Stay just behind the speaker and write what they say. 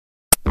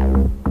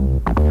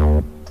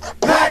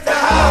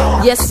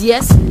Yes,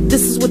 yes,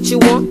 this is what you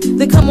want.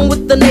 Then come on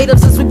with the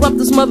natives as we pump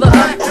this mother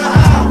up.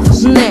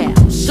 Now,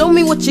 show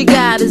me what you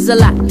got is a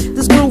lot.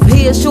 This groove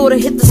here is sure to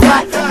hit the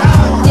spot.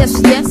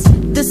 Yes, yes,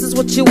 this is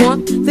what you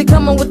want. Then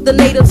come on with the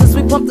natives as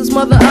we pump this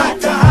mother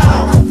up.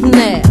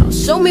 Now,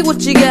 show me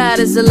what you got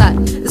is a lot.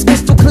 It's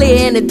crystal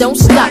clear and it don't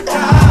stop.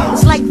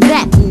 It's like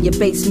that in your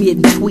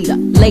basement tweeter.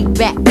 Lay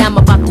back, I'm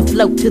about to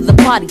float to the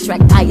party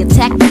track. I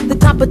attack, the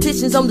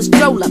competition's on the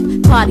stroll up.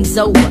 Party's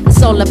over,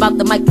 it's all about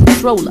the mic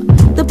controller.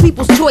 The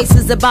people's choice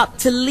is about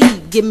to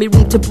leave. Give me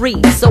room to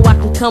breathe so I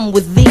can come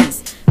with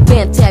these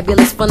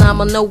fantabulous,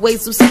 phenomenal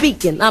ways of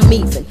speaking. I'm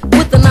even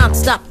with a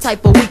non-stop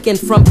type of weekend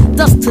from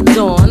dusk to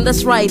dawn.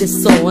 That's right,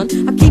 it's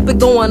on. I keep it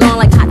going on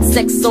like hot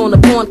sex on the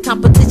porn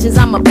competitions.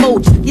 I'm a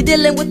poacher. You're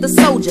dealing with the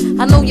soldier.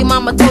 I know your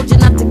mama told you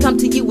not to come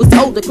to you as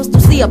older. Crystal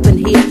C up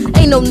in here.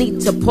 Ain't no need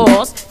to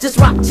pause. Just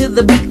rock to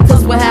the beat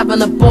cause we're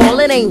having a ball.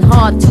 It ain't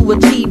hard to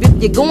achieve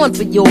if you're going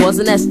for yours.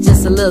 And that's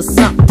just a little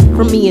something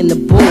from me and the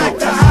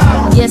boys.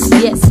 Yes,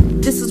 yes,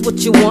 this is what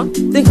you want.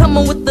 Then come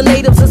on with the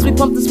natives as we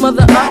pump this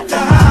mother up.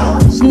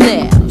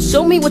 Now,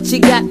 show me what you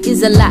got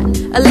is a lot.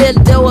 A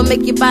little dough will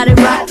make your body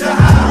rock.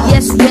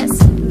 Yes, yes,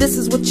 this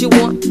is what you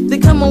want.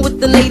 Then come on with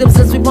the natives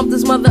as we pump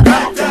this mother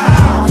up.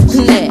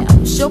 Now,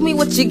 show me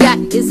what you got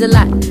is a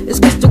lot. It's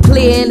crystal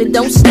clear and it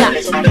don't stop.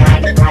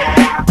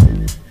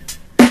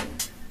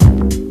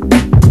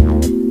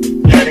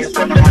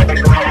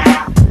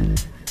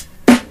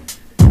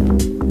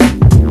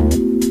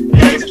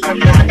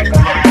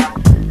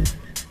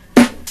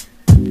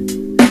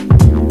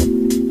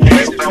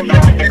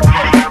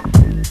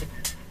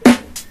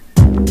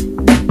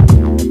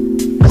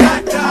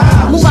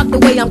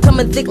 I'm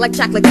coming thick like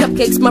chocolate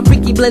cupcakes. My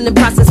freaky blending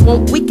process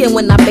won't weaken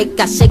when I bake.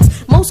 I shakes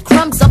most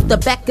crumbs off the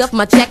back of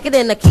my jacket,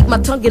 and I keep my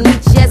tongue in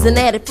reach as an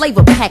added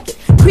flavor packet.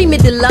 Creamy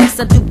deluxe,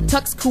 I do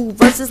tux cool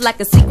verses like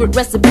a secret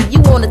recipe.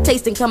 You wanna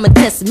taste and come and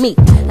test me,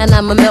 and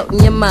I'ma melt in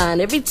your mind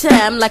every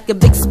time like a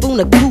big spoon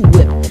of Cool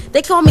Whip.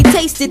 They call me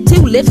Tasted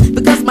Tulips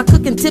because my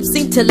cooking tips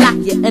seem to lock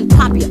you and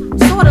pop you.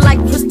 Sorta like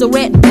Crystal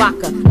Red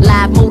Vodka,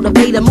 live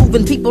motivator,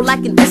 moving people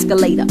like an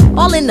escalator.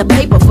 All in the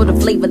paper for the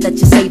flavor that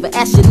you savor.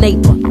 Ask your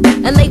neighbor,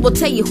 and they will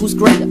tell you who's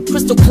greater.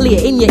 Crystal clear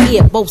in your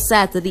ear, both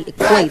sides of the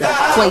equator.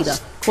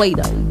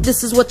 Equator.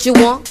 This is what you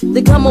want.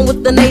 Then come on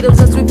with the natives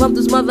as we pump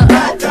this mother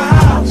up.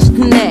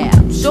 Now,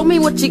 show me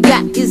what you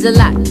got is a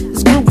lot.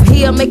 This groove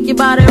here make your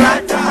body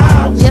rock.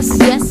 Yes,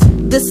 yes,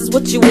 this is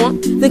what you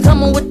want. Then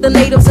come on with the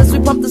natives as we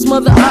pump this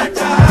mother up.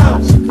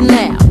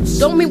 Now,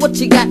 show me what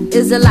you got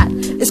is a lot.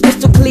 It's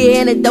crystal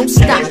clear and it don't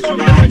stop.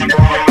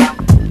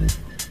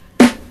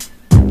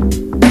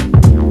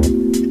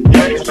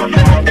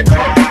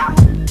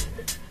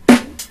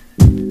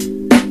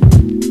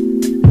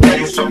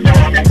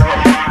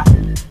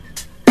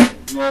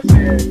 That's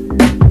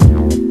it.